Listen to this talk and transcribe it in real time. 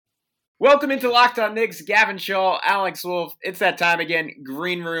Welcome into Locked On Knicks. Gavin Shaw, Alex Wolf. It's that time again.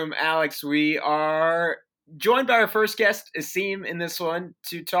 Green Room, Alex. We are joined by our first guest, Asim, in this one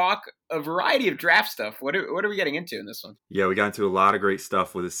to talk a variety of draft stuff. What are we getting into in this one? Yeah, we got into a lot of great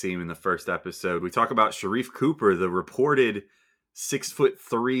stuff with Asim in the first episode. We talk about Sharife Cooper, the reported 6'3",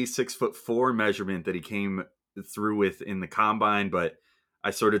 6'4" measurement that he came through with in the combine, but I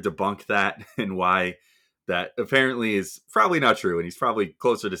sort of debunked that and why that apparently is probably not true, and he's probably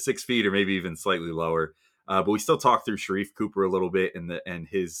closer to 6 feet or maybe even slightly lower. But we still talk through Sharife Cooper a little bit and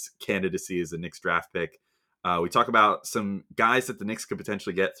his candidacy as a Knicks draft pick. We talk about some guys that the Knicks could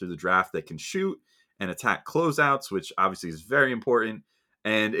potentially get through the draft that can shoot and attack closeouts, which obviously is very important.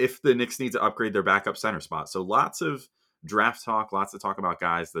 And if the Knicks need to upgrade their backup center spot. So lots of draft talk, lots to talk about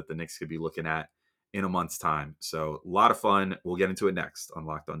guys that the Knicks could be looking at in a month's time. So a lot of fun. We'll get into it next on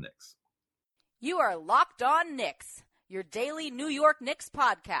Locked On Knicks. You are Locked On Knicks, your daily New York Knicks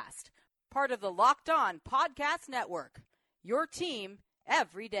podcast, part of the Locked On Podcast Network, your team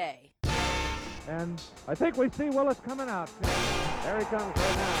every day. And I think we see Willis coming out. There he comes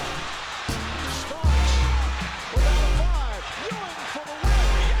right now. Starks without a five. Ewing for the win.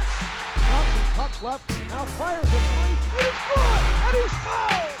 Yes. Puck left. Now fires it. And he's good. And he's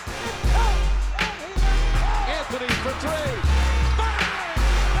fouled. It counts. And he is fouled. Anthony for three. Bang!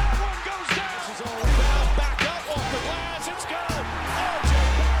 That one goes down. This is all rebound. Back up off the glass. It's good.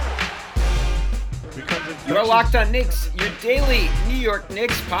 You're Locked On Knicks, your daily New York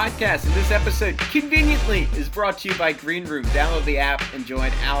Knicks podcast. And this episode conveniently is brought to you by Green Room. Download the app and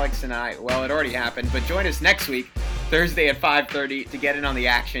join Alex and I. Well, it already happened, but join us next week, Thursday at 5:30 to get in on the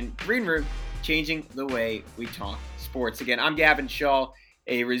action. Green Room, changing the way we talk sports. Again, I'm Gavin Shaw,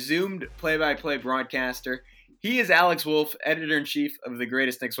 a resumed play-by-play broadcaster. He is Alex Wolf, editor-in-chief of the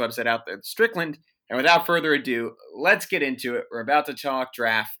greatest Knicks website out there, Strickland. And without further ado, let's get into it. We're about to talk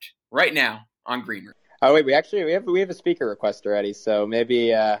draft right now on Green Room. Oh wait, we have a speaker request already, so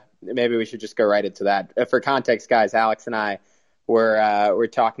maybe we should just go right into that. For context, guys, Alex and I we're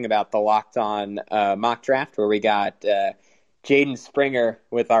talking about the Locked On mock draft where we got Jaden Springer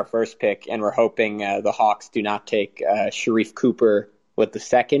with our first pick, and we're hoping the Hawks do not take Sharife Cooper with the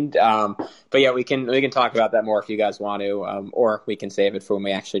second. But yeah, we can talk about that more if you guys want to, or we can save it for when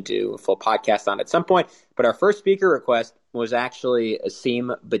we actually do a full podcast on it at some point. But our first speaker request was actually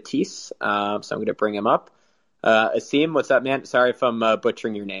Asim Batiste, so I'm going to bring him up. Asim, what's up, man? Sorry if I'm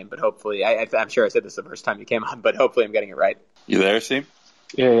butchering your name, but hopefully, I'm sure I said this the first time you came on, but hopefully I'm getting it right. You there, Asim?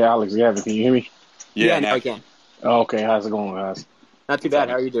 Yeah, Alex Gavin, can you hear me? Yeah, now I can. Okay, how's it going, guys? Not too bad.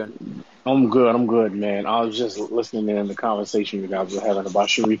 How are you doing? I'm good, man. I was just listening in the conversation you guys were having about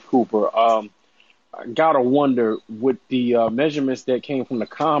Sharife Cooper. I gotta wonder, with the measurements that came from the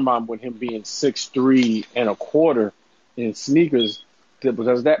combine, with him being 6'3" and a quarter in sneakers,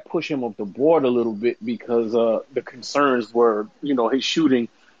 does that push him up the board a little bit? Because the concerns were, his shooting,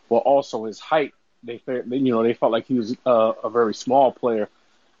 but also his height. They felt like he was a very small player,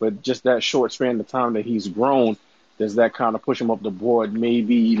 but just that short span of time that he's grown, does that kind of push him up the board?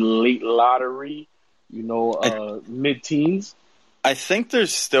 Maybe late lottery, mid-teens? I think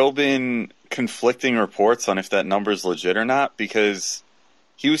there's still been conflicting reports on if that number is legit or not, because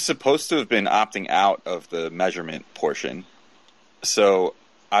he was supposed to have been opting out of the measurement portion. So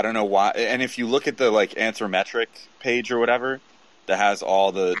I don't know why. And if you look at the anthrometric page or whatever that has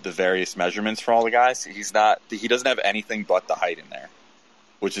all the various measurements for all the guys, he doesn't have anything but the height in there,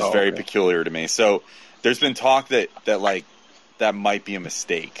 which is very peculiar to me. So there's been talk that might be a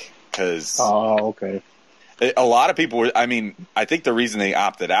mistake because a lot of people were. I mean, I think the reason they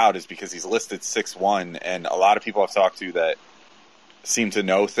opted out is because he's listed 6'1", and a lot of people I've talked to that seem to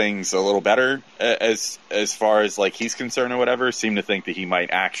know things a little better as far as he's concerned or whatever, seem to think that he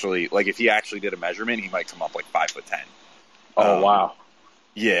might actually, if he actually did a measurement, he might come up 5'10". Oh, wow.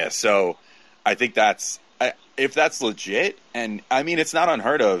 Yeah, so I think if that's legit, and I mean, it's not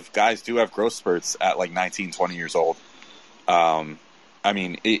unheard of. Guys do have growth spurts at 19, 20 years old. I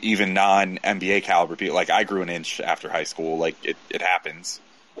mean, even non-NBA caliber people, I grew an inch after high school. It happens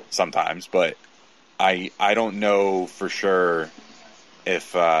sometimes, but I don't know for sure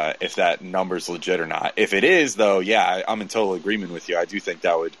if that number's legit or not. If it is, though, yeah, I'm in total agreement with you. I do think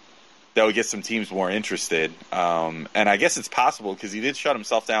that would get some teams more interested. And I guess it's possible because he did shut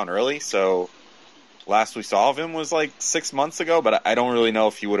himself down early. So last we saw of him was 6 months ago, but I don't really know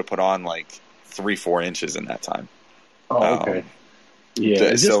if he would have put on 3-4 inches in that time. Oh, okay.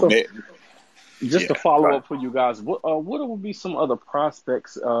 Yeah. Just to follow up for you guys, what would be some other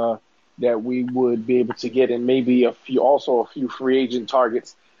prospects that we would be able to get, and maybe a few free agent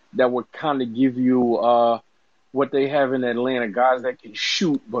targets that would kind of give you what they have in Atlanta, guys that can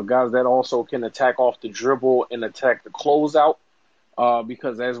shoot, but guys that also can attack off the dribble and attack the closeout.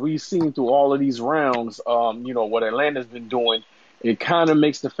 Because as we've seen through all of these rounds, what Atlanta's been doing, it kind of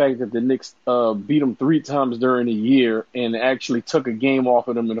makes the fact that the Knicks beat them 3 times during the year and actually took a game off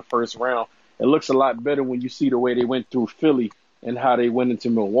of them in the first round. It looks a lot better when you see the way they went through Philly and how they went into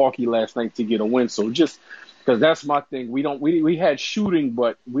Milwaukee last night to get a win. So just because that's my thing, we had shooting,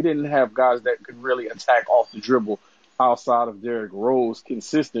 but we didn't have guys that could really attack off the dribble outside of Derrick Rose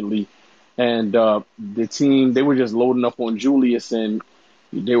consistently. And the team, they were just loading up on Julius, and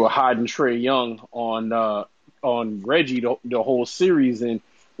they were hiding Trae Young on Reggie the whole series, and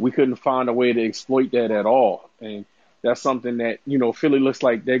we couldn't find a way to exploit that at all. And that's something that, Philly looks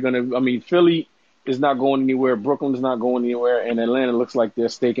like they're going to – I mean, Philly is not going anywhere. Brooklyn is not going anywhere. And Atlanta looks like they're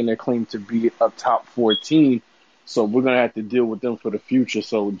staking their claim to be a top 4 team. So we're going to have to deal with them for the future.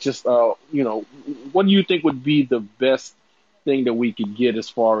 So just, what do you think would be the best thing that we could get as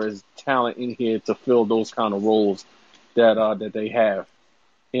far as talent in here to fill those kind of roles that they have?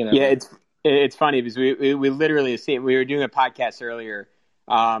 Yeah, it's funny because we literally see it. We were doing a podcast earlier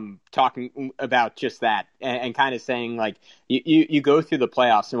talking about just that and kind of saying, like, you go through the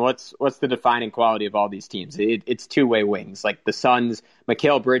playoffs and what's the defining quality of all these teams? It's two-way wings. Like the Suns,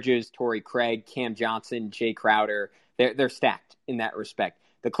 Mikal Bridges, Torrey Craig, Cam Johnson, Jay Crowder, they're stacked in that respect.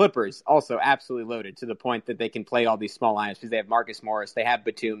 The Clippers also absolutely loaded to the point that they can play all these small lineups because they have Marcus Morris, they have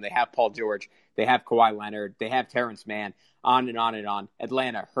Batum, they have Paul George, they have Kawhi Leonard, they have Terrence Mann, on and on and on.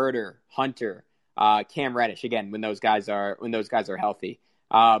 Atlanta, Herter, Hunter, Cam Reddish, again, when those guys are healthy.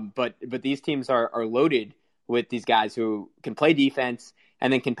 But these teams are loaded with these guys who can play defense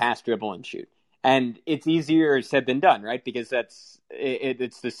and then can pass, dribble, and shoot. And it's easier said than done, right? Because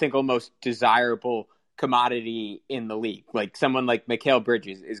it's the single most desirable commodity in the league. Like someone like Mikal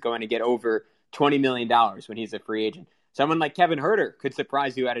Bridges is going to get over $20 million when he's a free agent. Someone like Kevin Herter could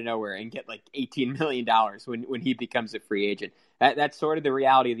surprise you out of nowhere and get like $18 million when he becomes a free agent. That's sort of the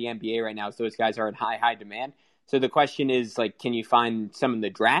reality of the NBA right now. So those guys are in high demand. So the question is, like, can you find some in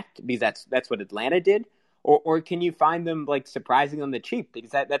the draft? Because that's what Atlanta did. Or can you find them, like, surprising on the cheap?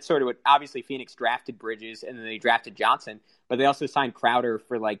 Because that's sort of what, obviously, Phoenix drafted Bridges and then they drafted Johnson, but they also signed Crowder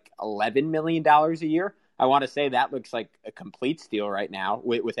for like $11 million a year. I want to say that looks like a complete steal right now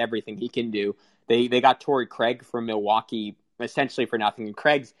with everything he can do. They got Torrey Craig from Milwaukee essentially for nothing. And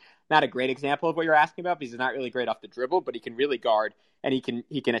Craig's not a great example of what you're asking about because he's not really great off the dribble, but he can really guard and he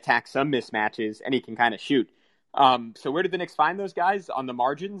can attack some mismatches and he can kind of shoot. So where did the Knicks find those guys on the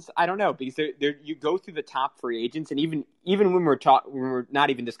margins? I don't know, because you go through the top free agents, and even when we're not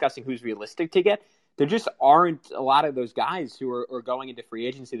even discussing who's realistic to get, there just aren't a lot of those guys who are going into free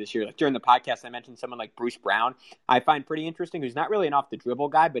agency this year. Like during the podcast, I mentioned someone like Bruce Brown. I find pretty interesting, who's not really an off the dribble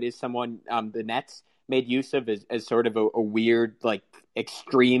guy, but is someone the Nets made use of as sort of a weird, like,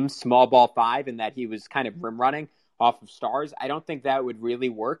 extreme small ball 5, in that he was kind of rim running off of stars. I don't think that would really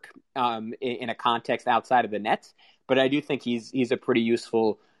work in a context outside of the Nets, but I do think he's a pretty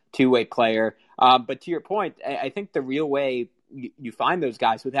useful two-way player. But to your point, I think the real way you find those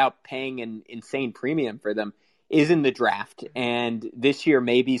guys without paying an insane premium for them is in the draft. And this year,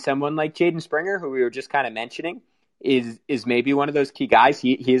 maybe someone like Jaden Springer, who we were just kind of mentioning, is maybe one of those key guys.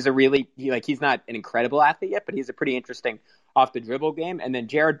 He is a really, he's not an incredible athlete yet, but he's a pretty interesting off the dribble game. And then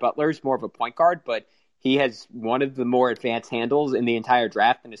Jared Butler's more of a point guard, but he has one of the more advanced handles in the entire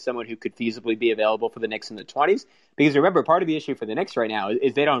draft and is someone who could feasibly be available for the Knicks in the 20s. Because remember, part of the issue for the Knicks right now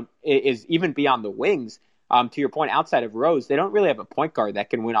is even beyond the wings. To your point, outside of Rose, they don't really have a point guard that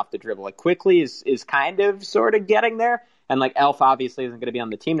can win off the dribble. Like Quickly is kind of sort of getting there, and like Elf obviously isn't going to be on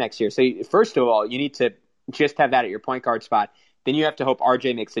the team next year. So first of all, you need to just have that at your point guard spot. Then you have to hope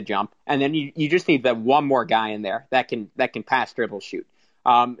RJ makes a jump, and then you just need that one more guy in there that can pass, dribble, shoot.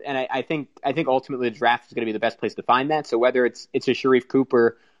 And I think ultimately the draft is going to be the best place to find that. So whether it's a Sharife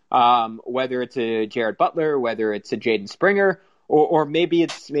Cooper, whether it's a Jared Butler, whether it's a Jaden Springer, or maybe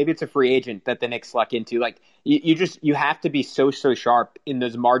it's a free agent that the Knicks luck into. Like you have to be so sharp in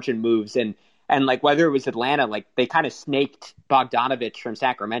those margin moves, and like whether it was Atlanta, like they kind of snaked Bogdanovich from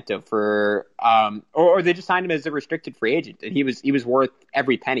Sacramento for, or they just signed him as a restricted free agent, and he was worth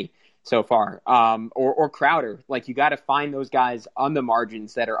every penny so far. Or Crowder, like you got to find those guys on the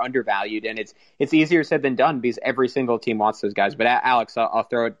margins that are undervalued, and it's easier said than done because every single team wants those guys. But Alex, I'll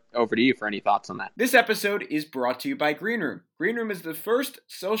throw it over to you for any thoughts on that. This episode is brought to you by Green Room. Green Room is the first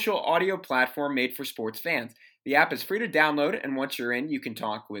social audio platform made for sports fans. The app is free to download, and once you're in, you can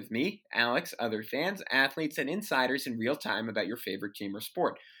talk with me, Alex, other fans, athletes, and insiders in real time about your favorite team or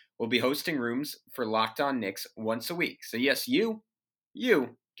sport. We'll be hosting rooms for Locked On Knicks once a week. So yes, you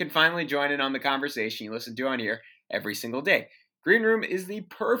can finally join in on the conversation you listen to on here every single day. Green Room is the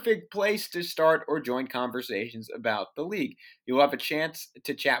perfect place to start or join conversations about the league. You'll have a chance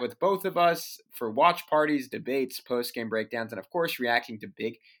to chat with both of us for watch parties, debates, post-game breakdowns, and of course, reacting to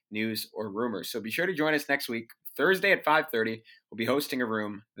big news or rumors. So be sure to join us next week, Thursday at 5:30. We'll be hosting a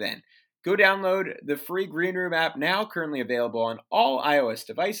room then. Go download the free Green Room app now, currently available on all iOS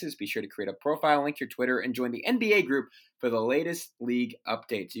devices. Be sure to create a profile, link your Twitter, and join the NBA group for the latest league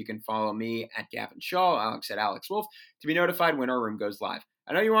updates. You can follow me at Gavin Shaw, Alex at Alex Wolf, to be notified when our room goes live.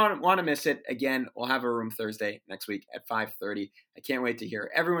 I know you want to miss it. Again, we'll have a room Thursday next week at 5:30. I can't wait to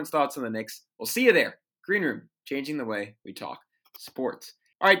hear everyone's thoughts on the Knicks. We'll see you there. Green Room, changing the way we talk sports.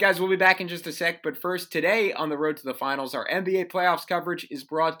 All right, guys, we'll be back in just a sec. But first, today on the road to the finals, our NBA playoffs coverage is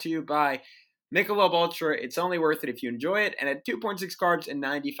brought to you by Michelob Ultra. It's only worth it if you enjoy it. And at 2.6 carbs and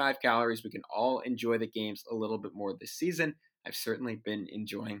 95 calories, we can all enjoy the games a little bit more this season. I've certainly been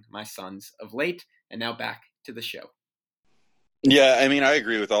enjoying my Suns of late. And now back to the show. Yeah, I mean, I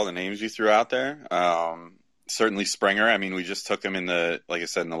agree with all the names you threw out there. Certainly Springer. I mean, we just took him in the, like I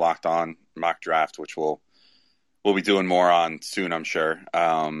said, in the Locked On mock draft, which we'll be doing more on soon, I'm sure.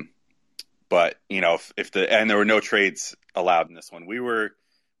 But if there were no trades allowed in this one, we were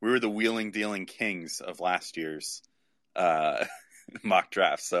the wheeling dealing kings of last year's mock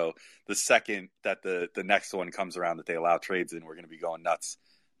draft. So the second that the next one comes around that they allow trades in, we're going to be going nuts,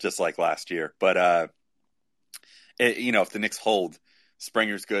 just like last year. But if the Knicks hold,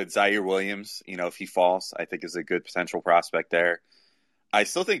 Springer's good. Zaire Williams, if he falls, I think is a good potential prospect there. I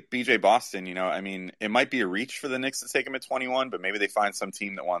still think BJ Boston, it might be a reach for the Knicks to take him at 21, but maybe they find some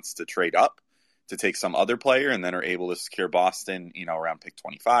team that wants to trade up to take some other player and then are able to secure Boston, around pick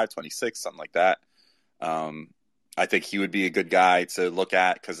 25, 26, something like that. I think he would be a good guy to look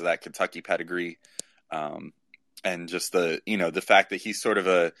at because of that Kentucky pedigree. And just the fact that he's sort of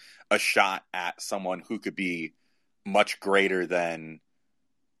a shot at someone who could be much greater than,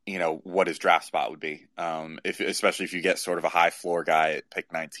 what his draft spot would be. Especially if you get sort of a high floor guy at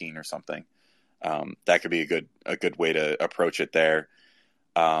pick 19 or something. That could be a good way to approach it there.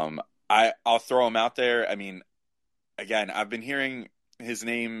 I'll throw him out there. I mean, again, I've been hearing his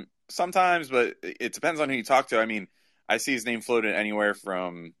name sometimes, but it depends on who you talk to. I mean, I see his name floated anywhere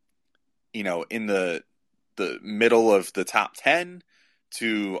from, in the middle of the top 10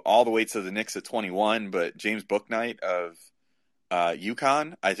 to all the way to the Knicks at 21. But James Bouknight of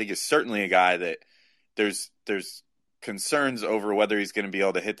UConn, I think, is certainly a guy that there's concerns over whether he's going to be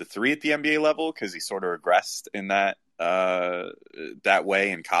able to hit the three at the NBA level because he sort of regressed in that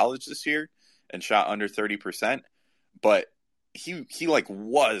way in college this year and shot under 30%. But he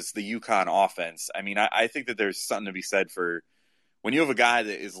was the UConn offense. I mean, I think that there's something to be said for when you have a guy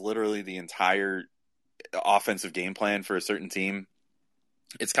that is literally the entire offensive game plan for a certain team.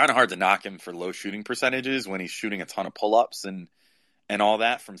 It's kind of hard to knock him for low shooting percentages when he's shooting a ton of pull-ups and all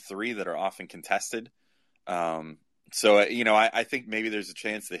that from three that are often contested. So I think maybe there's a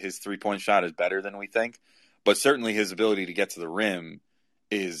chance that his three-point shot is better than we think, but certainly his ability to get to the rim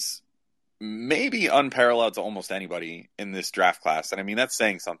is maybe unparalleled to almost anybody in this draft class. And I mean, that's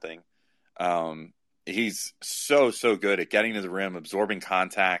saying something. He's so good at getting to the rim, absorbing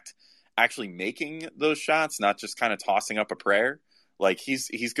contact, actually making those shots, not just kind of tossing up a prayer. Like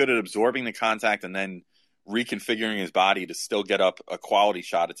he's good at absorbing the contact and then reconfiguring his body to still get up a quality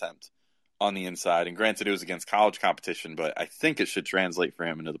shot attempt on the inside. And granted, it was against college competition, but I think it should translate for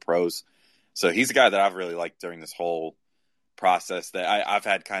him into the pros. So he's a guy that I've really liked during this whole process that I've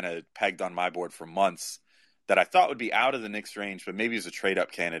had kind of pegged on my board for months that I thought would be out of the Knicks range, but maybe as a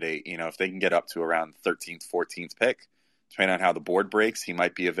trade-up candidate, if they can get up to around 13th, 14th pick, depending on how the board breaks, he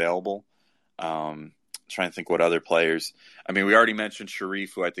might be available. Trying to think what other players. I mean, we already mentioned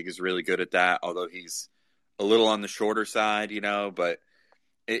Sharife, who I think is really good at that, although he's a little on the shorter side, but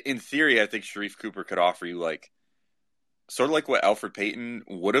in theory, I think Sharife Cooper could offer you sort of like what Elfrid Payton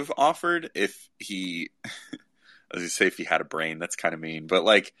would have offered if he, as you say, if he had a brain. That's kind of mean,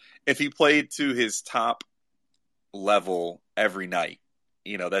 but if he played to his top level every night,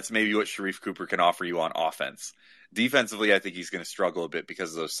 that's maybe what Sharife Cooper can offer you on offense. Defensively, I think he's going to struggle a bit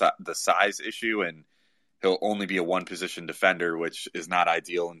because of the size issue, and he'll only be a one-position defender, which is not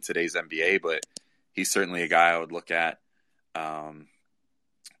ideal in today's NBA, but he's certainly a guy I would look at.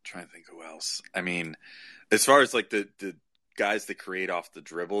 Trying to think who else. I mean, as far as the guys that create off the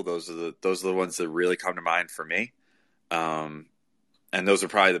dribble, those are the ones that really come to mind for me. And those are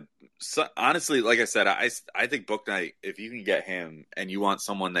probably honestly, like I said, I think Bouknight, if you can get him and you want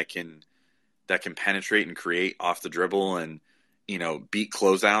someone that can penetrate and create off the dribble and, beat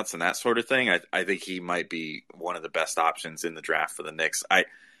closeouts and that sort of thing, I think he might be one of the best options in the draft for the Knicks.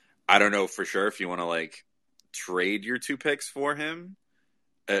 I don't know for sure if you want to like trade your 2 picks for him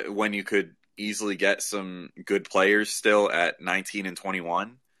when you could easily get some good players still at 19 and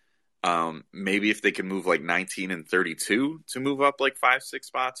 21. Maybe if they can move like 19 and 32 to move up like 5-6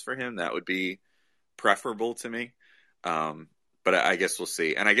 spots for him, that would be preferable to me. But I guess we'll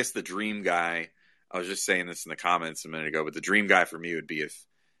see. And I guess the dream guy, I was just saying this in the comments a minute ago, but the dream guy for me would be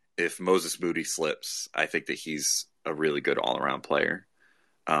if Moses Moody slips. I think that he's a really good all-around player.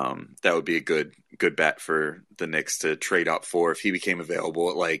 That would be a good bet for the Knicks to trade up for if he became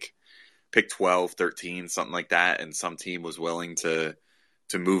available at like pick 12, 13, something like that, and some team was willing to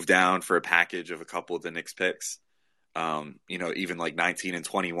move down for a package of a couple of the Knicks picks. Even like 19 and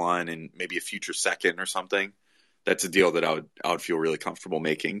 21 and maybe a future second or something. That's a deal that I would feel really comfortable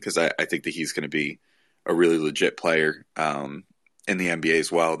making because I think that he's going to be a really legit player in the NBA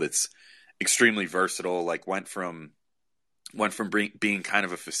as well. That's extremely versatile. Like went from being kind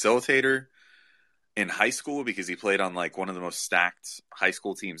of a facilitator in high school because he played on like one of the most stacked high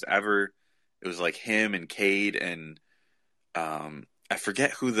school teams ever. It was like him and Cade and I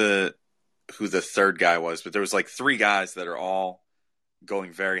forget who the third guy was, but there was like 3 guys that are all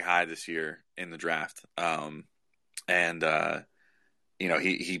going very high this year in the draft.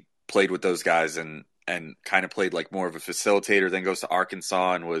 He played with those guys and kind of played like more of a facilitator, then goes to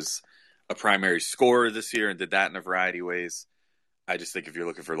Arkansas and was a primary scorer this year and did that in a variety of ways. I just think if you're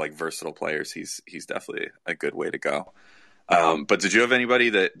looking for like versatile players, he's definitely a good way to go. But did you have anybody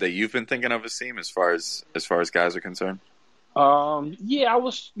that you've been thinking of, Asim, as far as guys are concerned? I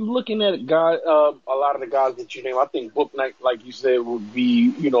was looking at a lot of the guys that you named. I think Book Knight, like you said, would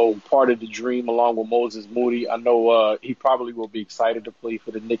be, part of the dream along with Moses Moody. I know he probably will be excited to play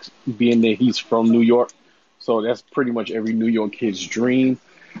for the Knicks, being that he's from New York. So that's pretty much every New York kid's dream.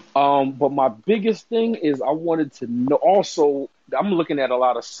 But my biggest thing is I wanted to know also, I'm looking at a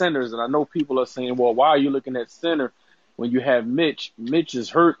lot of centers, and I know people are saying, well, why are you looking at center when you have Mitch? Mitch is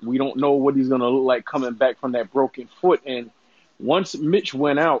hurt. We don't know what he's going to look like coming back from that broken foot. And once Mitch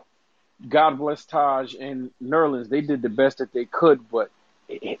went out, God bless Taj and Nerlens, they did the best that they could, but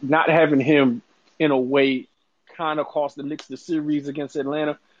not having him in a way kind of cost the Knicks the series against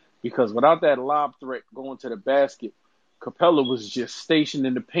Atlanta because without that lob threat going to the basket, Capella was just stationed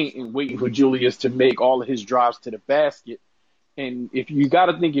in the paint and waiting for Julius to make all of his drives to the basket. And if you got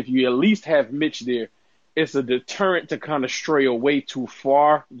to think, if you at least have Mitch there, it's a deterrent to kind of stray away too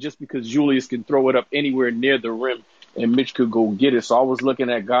far just because Julius can throw it up anywhere near the rim and Mitch could go get it. So I was looking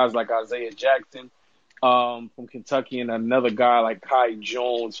at guys like Isaiah Jackson from Kentucky and another guy like Kai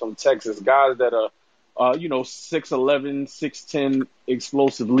Jones from Texas, guys that are, 6'11", 6'10",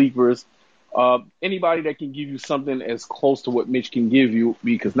 explosive leapers. Anybody that can give you something as close to what Mitch can give you,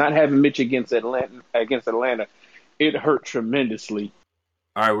 because not having Mitch against Atlanta, it hurt tremendously.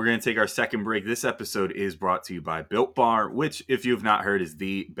 All right, we're going to take our second break. This episode is brought to you by Built Bar, which, if you have not heard, is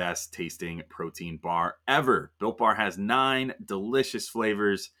the best tasting protein bar ever. Built Bar has 9 delicious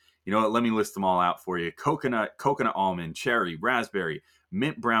flavors. You know what? Let me list them all out for you. Coconut almond, cherry, raspberry,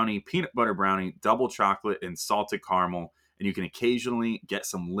 mint brownie, peanut butter brownie, double chocolate, and salted caramel. And you can occasionally get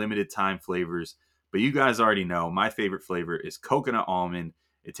some limited time flavors. But you guys already know my favorite flavor is coconut almond.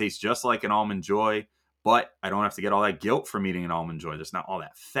 It tastes just like an Almond Joy. But I don't have to get all that guilt from eating an Almond Joy. There's not all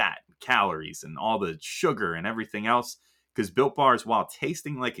that fat, and calories, and all the sugar and everything else. Because Built Bars, while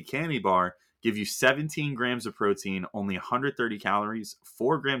tasting like a candy bar, give you 17 grams of protein, only 130 calories,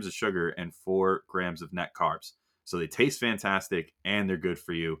 4 grams of sugar, and 4 grams of net carbs. So they taste fantastic, and they're good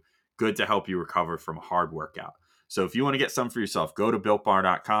for you. Good to help you recover from a hard workout. So if you want to get some for yourself, go to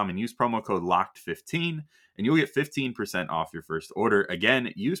BuiltBar.com and use promo code LOCKED15, and you'll get 15% off your first order.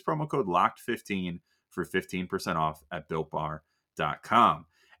 Again, use promo code LOCKED15 for 15% off at BuiltBar.com.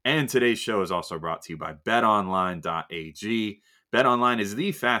 And today's show is also brought to you by BetOnline.ag. BetOnline is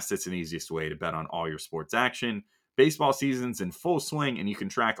the fastest and easiest way to bet on all your sports action. Baseball season's in full swing, and you can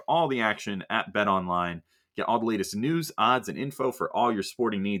track all the action at BetOnline. Get all the latest news, odds, and info for all your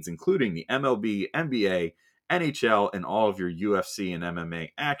sporting needs, including the MLB, NBA, NHL, and all of your UFC and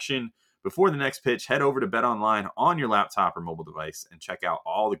MMA action. Before the next pitch, head over to BetOnline on your laptop or mobile device and check out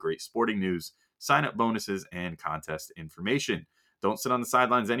all the great sporting news, sign-up bonuses, and contest information. Don't sit on the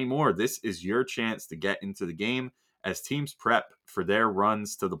sidelines anymore. This is your chance to get into the game as teams prep for their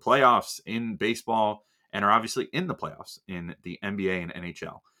runs to the playoffs in baseball and are obviously in the playoffs in the NBA and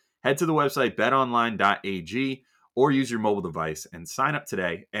NHL. Head to the website betonline.ag or use your mobile device and sign up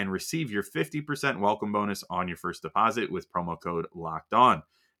today and receive your 50% welcome bonus on your first deposit with promo code LOCKEDON.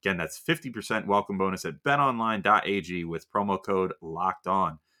 Again, that's 50% welcome bonus at betonline.ag with promo code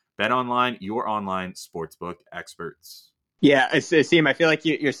LOCKEDON. BetOnline, your online sportsbook experts. Yeah, Asim, I feel like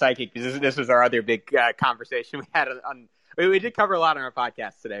you're psychic because this was our other big conversation we had on. We did cover a lot on our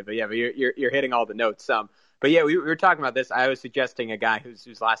podcast today, but you're hitting all the notes. But yeah, we were talking about this. I was suggesting a guy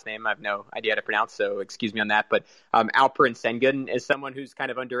whose last name I have no idea how to pronounce, so excuse me on that. But Alperen Sengun is someone who's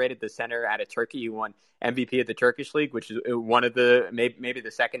kind of underrated, the center out of Turkey who won MVP of the Turkish League, which is one of the maybe the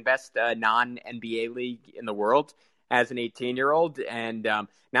second best non-NBA league in the world as an 18-year-old, and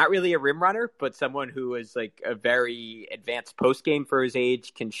not really a rim runner, but someone who is like a very advanced post game for his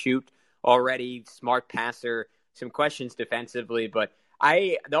age, can shoot already, smart passer, some questions defensively. But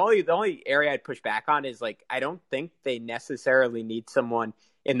the only area I'd push back on is like I don't think they necessarily need someone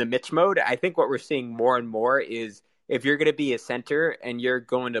in the Mitch mode. I think what we're seeing more and more is if you're going to be a center and you're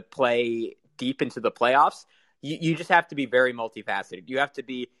going to play deep into the playoffs, you just have to be very multifaceted. You have to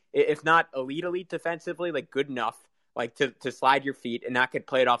be, if not elite defensively, like good enough like to slide your feet and not get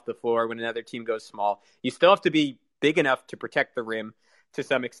played off the floor when another team goes small. You still have to be big enough to protect the rim to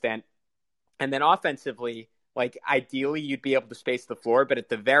some extent. And then offensively, like ideally you'd be able to space the floor, but at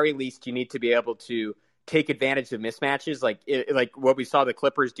the very least you need to be able to take advantage of mismatches. Like what we saw the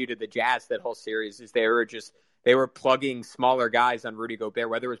Clippers do to the Jazz that whole series is they were plugging smaller guys on Rudy Gobert,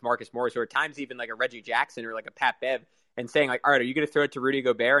 whether it was Marcus Morris or at times even like a Reggie Jackson or like a Pat Bev, and saying like, all right, are you going to throw it to Rudy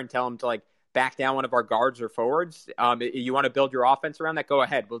Gobert and tell him to like back down one of our guards or forwards? You want to build your offense around that? Go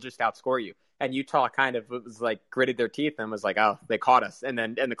ahead. We'll just outscore you. And Utah kind of was like gritted their teeth and was like, oh, they caught us. And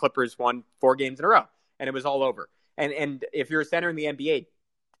the Clippers won 4 games in a row and it was all over. And if you're a center in the NBA,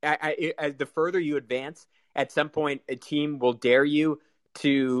 as the further you advance, at some point a team will dare you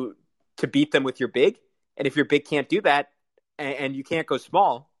to beat them with your big. And if your big can't do that and you can't go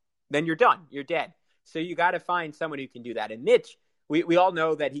small, then you're done. You're dead. So you got to find someone who can do that. And Mitch, we all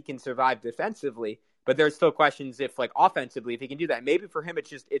know that he can survive defensively, but there's still questions if like offensively, if he can do that. Maybe for him,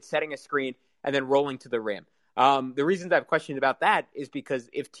 it's setting a screen and then rolling to the rim. The reasons I have questions about that is because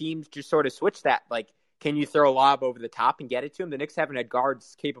if teams just sort of switch that, like, can you throw a lob over the top and get it to him? The Knicks haven't had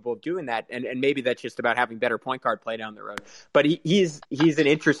guards capable of doing that, and maybe that's just about having better point guard play down the road. But he's an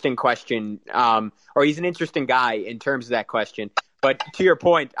interesting question, or he's an interesting guy in terms of that question. But to your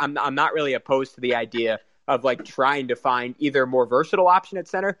point, I'm not really opposed to the idea of like trying to find either a more versatile option at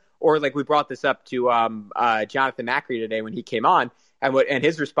center, or like we brought this up to Jonathan Macri today when he came on, and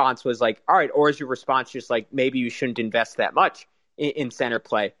his response was like, all right, or is your response just like maybe you shouldn't invest that much in center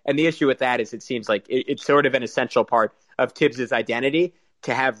play? And the issue with that is it seems like it's sort of an essential part of Tibbs's identity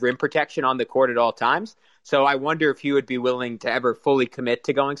to have rim protection on the court at all times. So I wonder if he would be willing to ever fully commit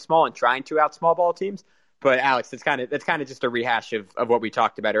to going small and trying to out small ball teams. But Alex, that's kind of just a rehash of what we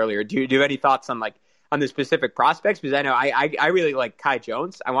talked about earlier. Do you have any thoughts on the specific prospects? Because I know I really like Kai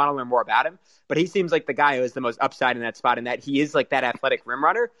Jones. I want to learn more about him, but he seems like the guy who has the most upside in that spot, in that he is like that athletic rim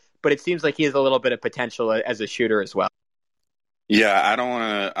runner, but it seems like he has a little bit of potential as a shooter as well. Yeah, I don't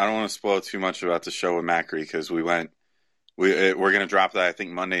want to spoil too much about the show with Macri because we're going to drop that I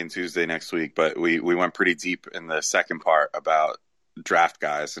think Monday and Tuesday next week, but we went pretty deep in the second part about draft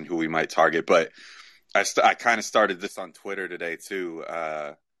guys and who we might target. But I kind of started this on Twitter today too.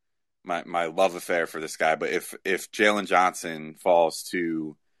 My love affair for this guy, but if Jalen Johnson falls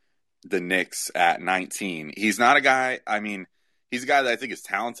to the Knicks at 19, he's not a guy. I mean, he's a guy that I think is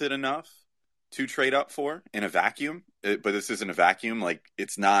talented enough to trade up for in a vacuum, but this isn't a vacuum. Like,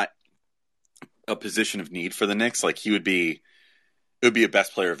 it's not a position of need for the Knicks. Like, it would be a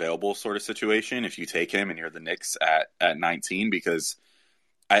best player available sort of situation if you take him and you're the Knicks at 19, because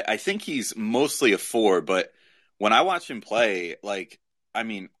I think he's mostly a 4, but when I watch him play, like, I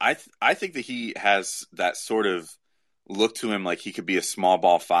mean, I think that he has that sort of look to him like he could be a small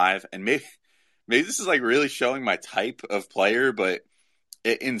ball 5, and maybe this is like really showing my type of player, but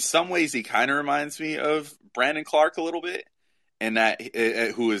in some ways he kind of reminds me of Brandon Clark a little bit, and that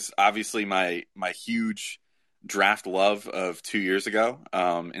who is obviously my huge draft love of 2 years ago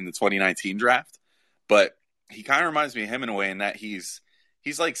in the 2019 draft, but he kind of reminds me of him in a way in that he's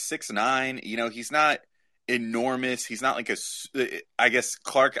like 6'9", you know, he's not enormous. He's not like I guess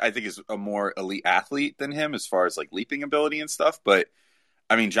Clark, I think, is a more elite athlete than him as far as like leaping ability and stuff. But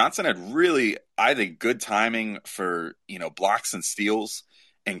I mean, Johnson had really, I think, good timing for, you know, blocks and steals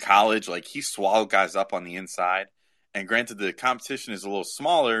in college. Like, he swallowed guys up on the inside. And granted, the competition is a little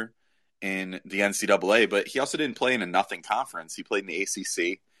smaller in the NCAA, but he also didn't play in a nothing conference. He played in the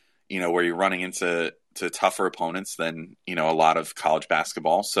ACC, you know, where you're running into tougher opponents than, you know, a lot of college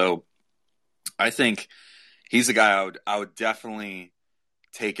basketball. So I think he's a guy I would definitely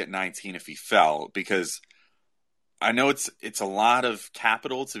take at 19 if he fell, because I know it's a lot of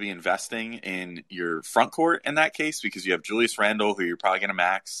capital to be investing in your front court in that case, because you have Julius Randle, who you're probably going to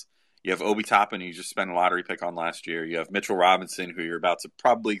max. You have Obi Toppin, who you just spent a lottery pick on last year. You have Mitchell Robinson, who you're about to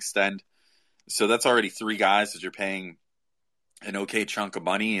probably extend. So that's already 3 guys that you're paying an okay chunk of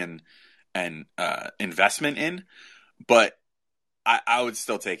money and investment in. But I would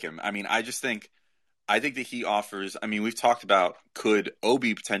still take him. I mean, I think that he offers. I mean, we've talked about, could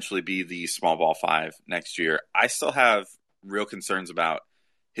Obi potentially be the small ball 5 next year? I still have real concerns about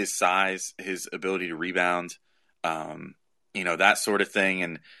his size, his ability to rebound, that sort of thing.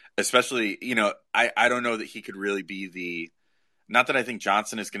 And especially, I don't know that he could really be the, not that I think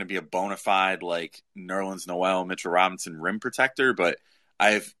Johnson is going to be a bona fide like Nerlens Noel, Mitchell Robinson rim protector, but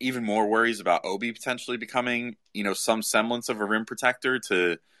I have even more worries about Obi potentially becoming, some semblance of a rim protector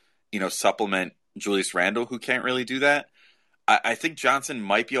to, supplement Julius Randle, who can't really do that. I think Johnson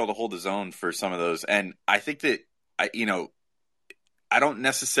might be able to hold his own for some of those. And I think that, I don't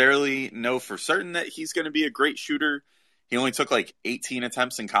necessarily know for certain that he's going to be a great shooter. He only took like 18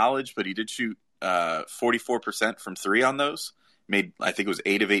 attempts in college, but he did shoot 44% from 3 on those. Made, I think it was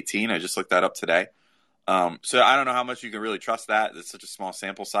 8 of 18. I just looked that up today. So I don't know how much you can really trust that. It's such a small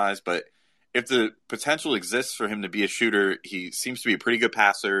sample size. But if the potential exists for him to be a shooter, he seems to be a pretty good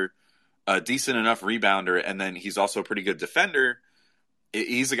passer, a decent enough rebounder, and then he's also a pretty good defender.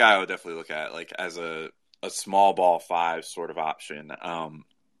 He's a guy I would definitely look at like as a small ball 5 sort of option. And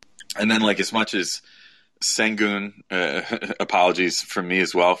then like as much as Sengun, apologies from me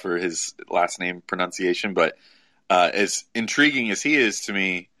as well for his last name pronunciation, but as intriguing as he is to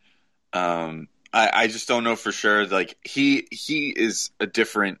me, I just don't know for sure. Like he is a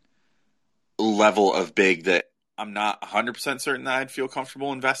different level of big that I'm not 100% certain that I'd feel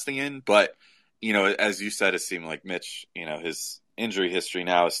comfortable investing in. But, as you said, it seemed like Mitch, his injury history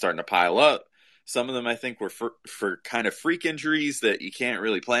now is starting to pile up. Some of them I think were for kind of freak injuries that you can't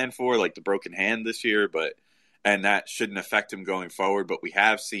really plan for, like the broken hand this year, and that shouldn't affect him going forward. But we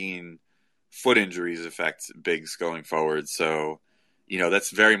have seen foot injuries affect bigs going forward. So, that's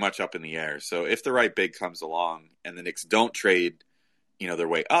very much up in the air. So if the right big comes along and the Knicks don't trade, their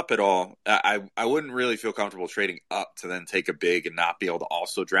way up at all, I wouldn't really feel comfortable trading up to then take a big and not be able to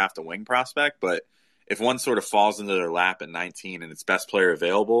also draft a wing prospect. But if one sort of falls into their lap at 19 and it's best player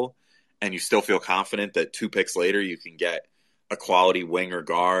available, and you still feel confident that 2 picks later you can get a quality wing or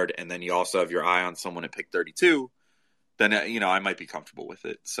guard, and then you also have your eye on someone at pick 32, then, I might be comfortable with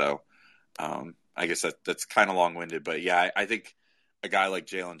it. So I guess that's kind of long-winded. But, yeah, I think a guy like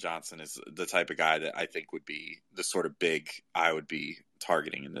Jalen Johnson is the type of guy that I think would be the sort of big I would be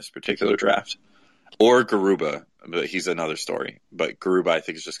targeting in this particular draft. Or Garuba, but he's another story. But Garuba, I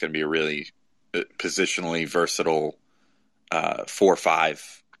think, is just going to be a really positionally versatile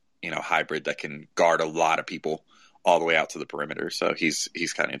 4-5 hybrid that can guard a lot of people all the way out to the perimeter. So he's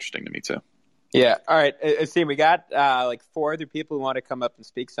kind of interesting to me too. Yeah. All right. Asim, we got like 4 other people who want to come up and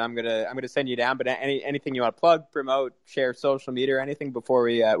speak. So I'm gonna send you down. But anything you want to plug, promote, share social media, or anything before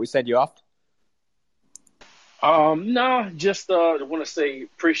we send you off? No, just want to say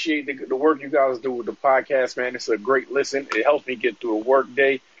appreciate the work you guys do with the podcast, man. It's a great listen. It helps me get through a work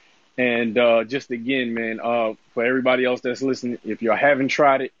day. And just again, man, for everybody else that's listening, if you haven't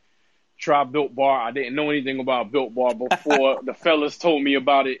tried it, try Built Bar. I didn't know anything about Built Bar before the fellas told me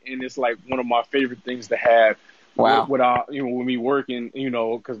about it, and it's like one of my favorite things to have. Wow. With me working,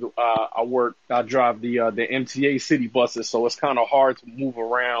 because I drive the MTA city buses, so it's kind of hard to move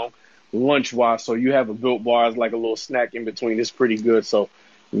around lunch-wise. So you have a Built Bar as like a little snack in between. It's pretty good. So,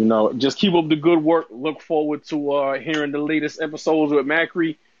 just keep up the good work. Look forward to hearing the latest episodes with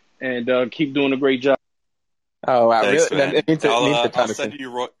Macri, and keep doing a great job. Oh, wow. Thanks, really? Man. It means a ton I'll of send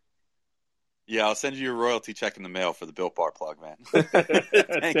you I'll send you a royalty check in the mail for the Built Bar plug, man.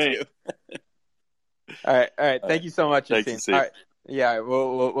 Thank you. All right. Thank you so much, Thanks, All right. Yeah,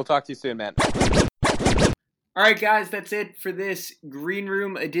 we'll talk to you soon, man. All right, guys, that's it for this Green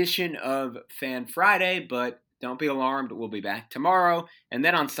Room edition of Fan Friday, but don't be alarmed. We'll be back tomorrow and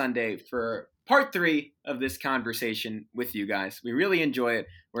then on Sunday for part 3 of this conversation with you guys. We really enjoy it.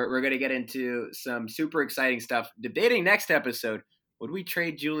 We're going to get into some super exciting stuff. Debating next episode, would we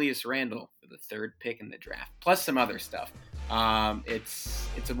trade Julius Randle for the 3rd pick in the draft? Plus some other stuff.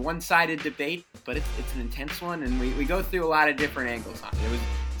 It's a one-sided debate, but it's an intense one, and we go through a lot of different angles on it. It was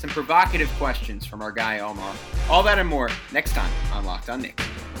some provocative questions from our guy Omar. All that and more next time on Locked on Knicks.